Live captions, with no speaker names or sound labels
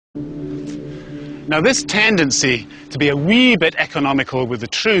Now, this tendency to be a wee bit economical with the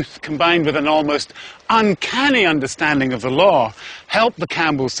truth, combined with an almost uncanny understanding of the law, helped the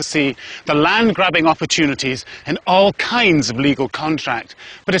Campbells to see the land-grabbing opportunities in all kinds of legal contract,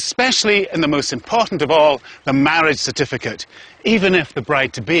 but especially in the most important of all, the marriage certificate, even if the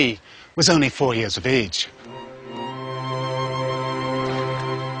bride-to-be was only 4 years of age.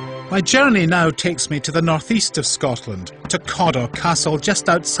 My journey now takes me to the northeast of Scotland, to Cawdor Castle just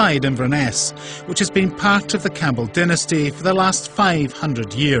outside Inverness, which has been part of the Campbell dynasty for the last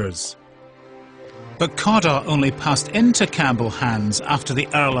 500 years. But Cawdor only passed into Campbell hands after the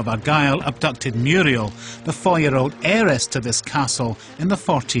Earl of Argyll abducted Muriel, the 4-year-old heiress to this castle, in the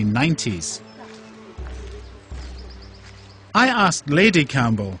 1490s. I asked Lady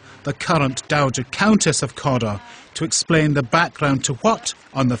Campbell, the current Dowager Countess of Cawdor, to explain the background to what,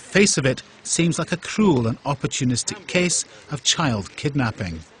 on the face of it, seems like a cruel and opportunistic case of child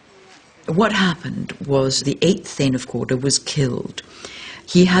kidnapping. What happened was the 8th Thane of Cawdor was killed.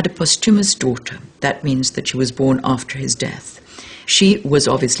 He had a posthumous daughter. That means that she was born after his death. She was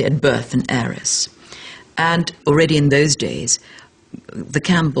obviously at birth an heiress. And already in those days, the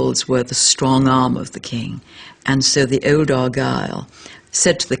Campbells were the strong arm of the king. And so the old Argyll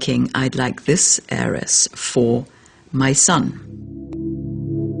said to the king, "I'd like this heiress for my son."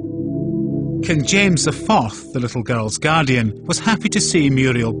 King James IV, the little girl's guardian, was happy to see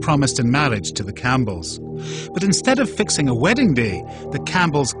Muriel promised in marriage to the Campbells. But instead of fixing a wedding day, the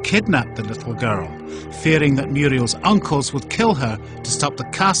Campbells kidnapped the little girl, fearing that Muriel's uncles would kill her to stop the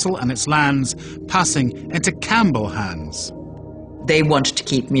castle and its lands passing into Campbell hands. They wanted to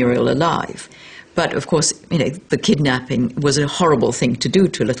keep Muriel alive. But of course, the kidnapping was a horrible thing to do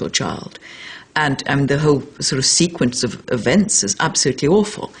to a little child. And the whole sort of sequence of events is absolutely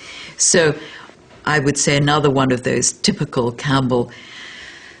awful. So I would say another one of those typical Campbell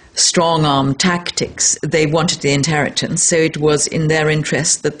strong-arm tactics. They wanted the inheritance, so it was in their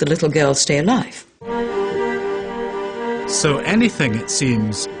interest that the little girl stay alive. So anything, it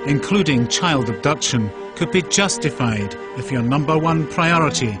seems, including child abduction, could be justified if your #1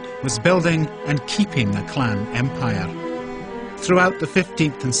 priority was building and keeping a clan empire. Throughout the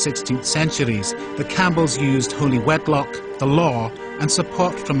 15th and 16th centuries, the Campbells used holy wedlock, the law, and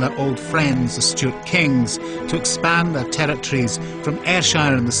support from their old friends, the Stuart kings, to expand their territories from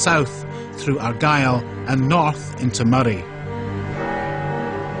Ayrshire in the south through Argyll and north into Murray.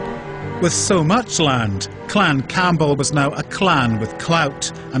 With so much land, Clan Campbell was now a clan with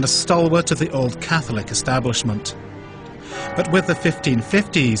clout and a stalwart of the old Catholic establishment. But with the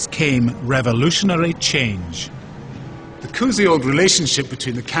 1550s came revolutionary change. The cosy old relationship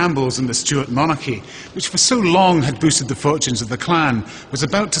between the Campbells and the Stuart monarchy, which for so long had boosted the fortunes of the clan, was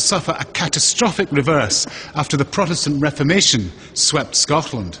about to suffer a catastrophic reverse after the Protestant Reformation swept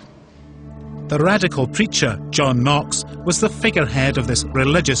Scotland. The radical preacher, John Knox, was the figurehead of this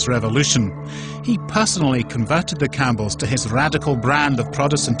religious revolution. He personally converted the Campbells to his radical brand of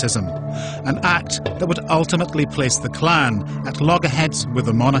Protestantism, an act that would ultimately place the clan at loggerheads with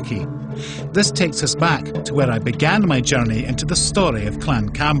the monarchy. This takes us back to where I began my journey into the story of Clan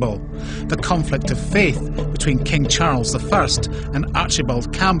Campbell, the conflict of faith between King Charles I and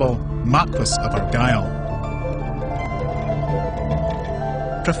Archibald Campbell, Marquess of Argyll.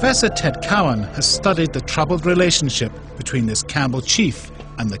 Professor Ted Cowan has studied the troubled relationship between this Campbell chief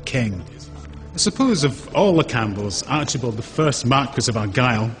and the king. I suppose of all the Campbells, Archibald I, Marquess of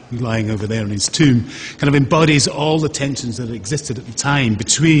Argyll, lying over there in his tomb, kind of embodies all the tensions that existed at the time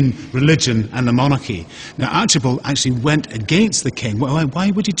between religion and the monarchy. Now, Archibald actually went against the king.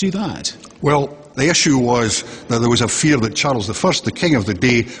 Why would he do that? Well, the issue was that there was a fear that Charles I, the king of the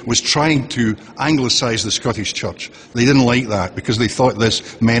day, was trying to anglicise the Scottish Church. They didn't like that because they thought this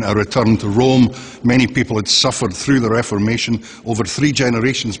meant a return to Rome. Many people had suffered through the Reformation over 3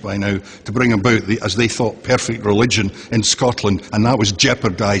 generations by now to bring about, as they thought, perfect religion in Scotland, and that was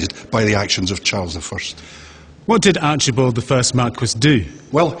jeopardised by the actions of Charles I. What did Archibald I, Marquess, do?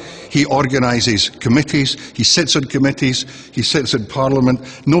 Well, he organises committees, he sits on committees, he sits in Parliament.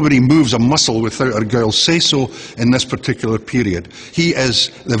 Nobody moves a muscle without Argyll's say-so in this particular period. He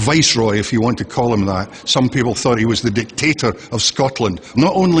is the viceroy, if you want to call him that. Some people thought he was the dictator of Scotland.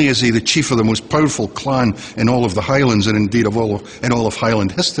 Not only is he the chief of the most powerful clan in all of the Highlands, and indeed in all of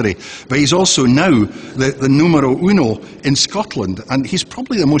Highland history, but he's also now the numero uno in Scotland, and he's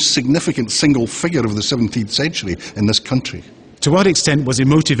probably the most significant single figure of the 17th century in this country. To what extent was he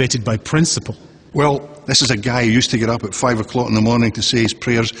motivated by principle? Well, this is a guy who used to get up at 5 o'clock in the morning to say his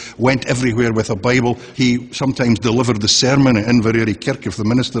prayers, went everywhere with a Bible. He sometimes delivered the sermon at Inverary Kirk if the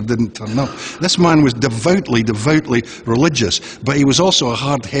minister didn't turn up. This man was devoutly religious, but he was also a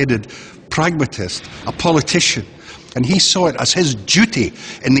hard-headed pragmatist, a politician. And he saw it as his duty,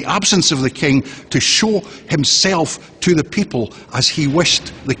 in the absence of the king, to show himself to the people as he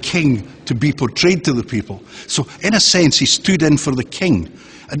wished the king to be portrayed to the people. So, in a sense, he stood in for the king.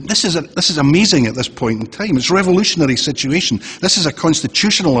 And this is amazing at this point in time. It's a revolutionary situation. This is a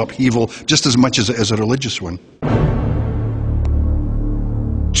constitutional upheaval just as much as it is a religious one.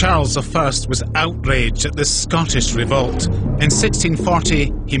 Charles I was outraged at this Scottish revolt. In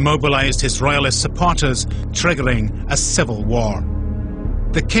 1640, he mobilised his royalist supporters, triggering a civil war.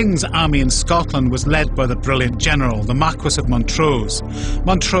 The king's army in Scotland was led by the brilliant general, the Marquis of Montrose.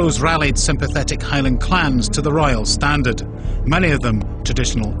 Montrose rallied sympathetic Highland clans to the royal standard, many of them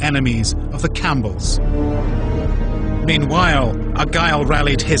traditional enemies of the Campbells. Meanwhile, Argyll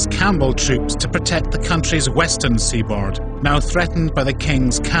rallied his Campbell troops to protect the country's western seaboard, now threatened by the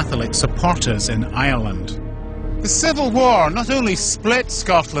king's Catholic supporters in Ireland. The Civil War not only split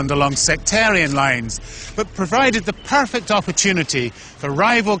Scotland along sectarian lines, but provided the perfect opportunity for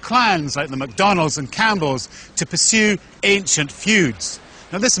rival clans like the MacDonalds and Campbells to pursue ancient feuds.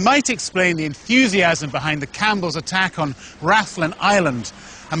 Now, this might explain the enthusiasm behind the Campbells' attack on Rathlin Island,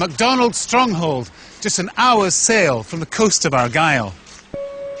 a MacDonald stronghold just an hour's sail from the coast of Argyll.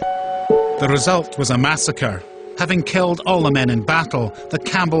 The result was a massacre. Having killed all the men in battle, the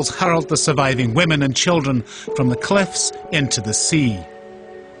Campbells hurled the surviving women and children from the cliffs into the sea.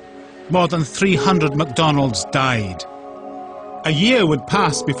 More than 300 MacDonalds died. A year would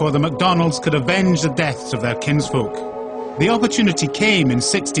pass before the MacDonalds could avenge the deaths of their kinsfolk. The opportunity came in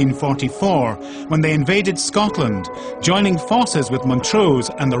 1644 when they invaded Scotland, joining forces with Montrose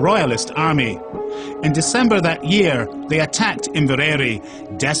and the Royalist army. In December that year, they attacked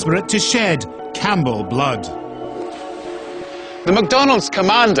Inveraray, desperate to shed Campbell blood. The MacDonalds'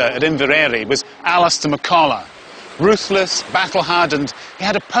 commander at Inveraray was Alistair MacColla. Ruthless, battle-hardened, he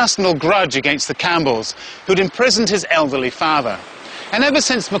had a personal grudge against the Campbells, who'd imprisoned his elderly father. And ever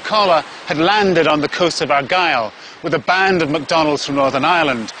since MacColla had landed on the coast of Argyll with a band of MacDonalds from Northern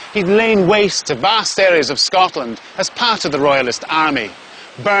Ireland, he'd lain waste to vast areas of Scotland as part of the Royalist army,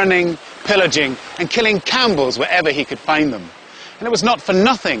 burning, pillaging and killing Campbells wherever he could find them. And it was not for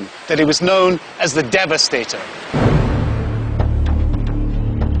nothing that he was known as the Devastator.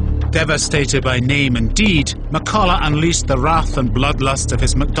 Devastated by name and deed, MacColla unleashed the wrath and bloodlust of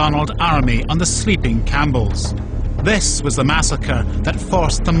his MacDonald army on the sleeping Campbells. This was the massacre that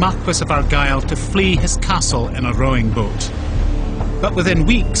forced the Marquis of Argyll to flee his castle in a rowing boat. But within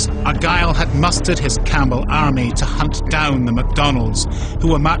weeks, Argyll had mustered his Campbell army to hunt down the MacDonalds,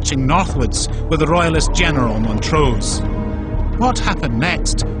 who were marching northwards with the Royalist general Montrose. What happened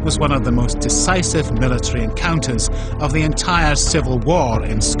next was one of the most decisive military encounters of the entire Civil War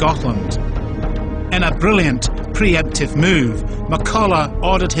in Scotland. In a brilliant preemptive move, MacColla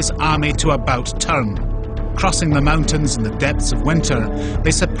ordered his army to about turn. Crossing the mountains in the depths of winter,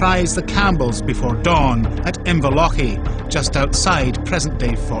 they surprised the Campbells before dawn at Inverloch, just outside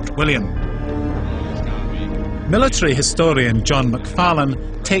present-day Fort William. Military historian John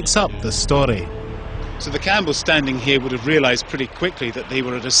McFarlane takes up the story. So the Campbells standing here would have realised pretty quickly that they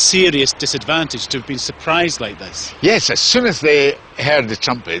were at a serious disadvantage to have been surprised like this. Yes, as soon as they heard the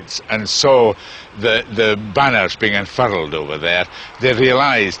trumpets and saw the banners being unfurled over there, they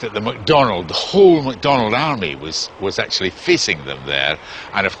realised that the whole MacDonald army was actually facing them there.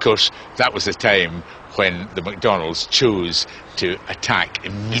 And of course, that was the time when the MacDonalds chose to attack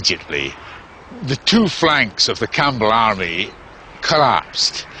immediately. The two flanks of the Campbell army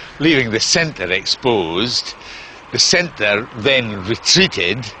collapsed, leaving the centre exposed. The centre then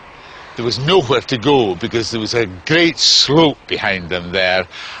retreated. There was nowhere to go because there was a great slope behind them there,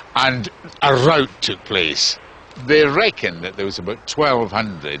 and a rout took place. They reckon that there was about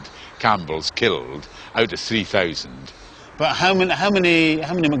 1,200 Campbells killed out of 3,000. But how many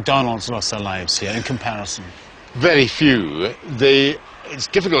MacDonalds lost their lives here in comparison? Very few. It's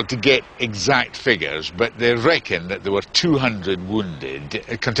difficult to get exact figures, but they reckon that there were 200 wounded.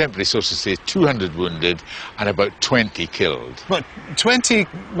 Contemporary sources say 200 wounded and about 20 killed. But 20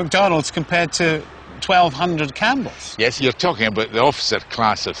 MacDonalds compared to 1,200 Campbells? Yes, you're talking about the officer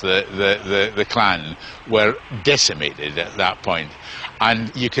class of the clan were decimated at that point.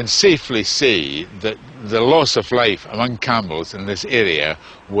 And you can safely say that the loss of life among Campbells in this area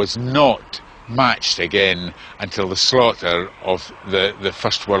was not matched again until the slaughter of the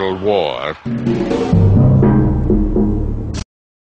First World War.